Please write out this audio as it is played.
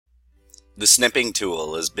The snipping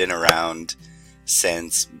tool has been around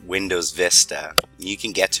since Windows Vista. You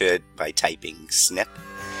can get to it by typing snip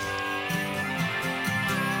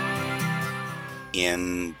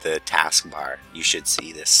in the taskbar. You should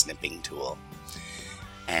see this snipping tool.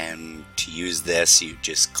 And to use this, you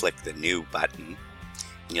just click the new button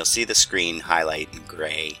and you'll see the screen highlight in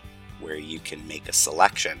gray where you can make a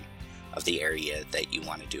selection of the area that you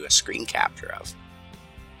want to do a screen capture of.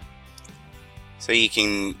 So you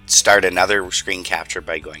can start another screen capture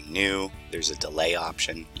by going new. There's a delay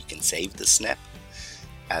option. You can save the snip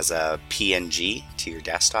as a PNG to your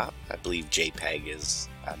desktop. I believe JPEG is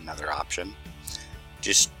another option.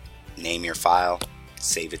 Just name your file,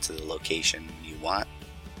 save it to the location you want.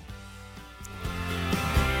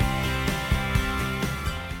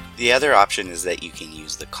 The other option is that you can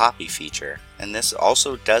use the copy feature, and this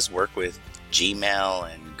also does work with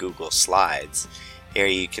Gmail and Google Slides. Here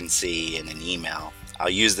you can see in an email. I'll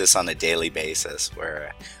use this on a daily basis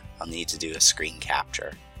where I'll need to do a screen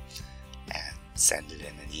capture and send it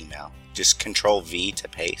in an email. Just Control V to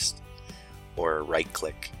paste or right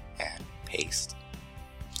click and paste.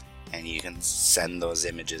 And you can send those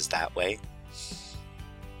images that way.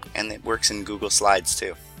 And it works in Google Slides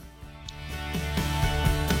too.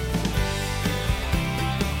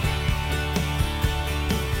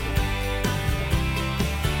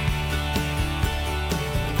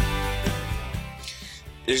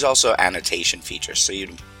 There's also annotation features, so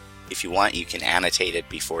if you want, you can annotate it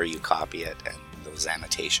before you copy it, and those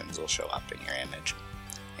annotations will show up in your image.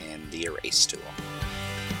 And the erase tool.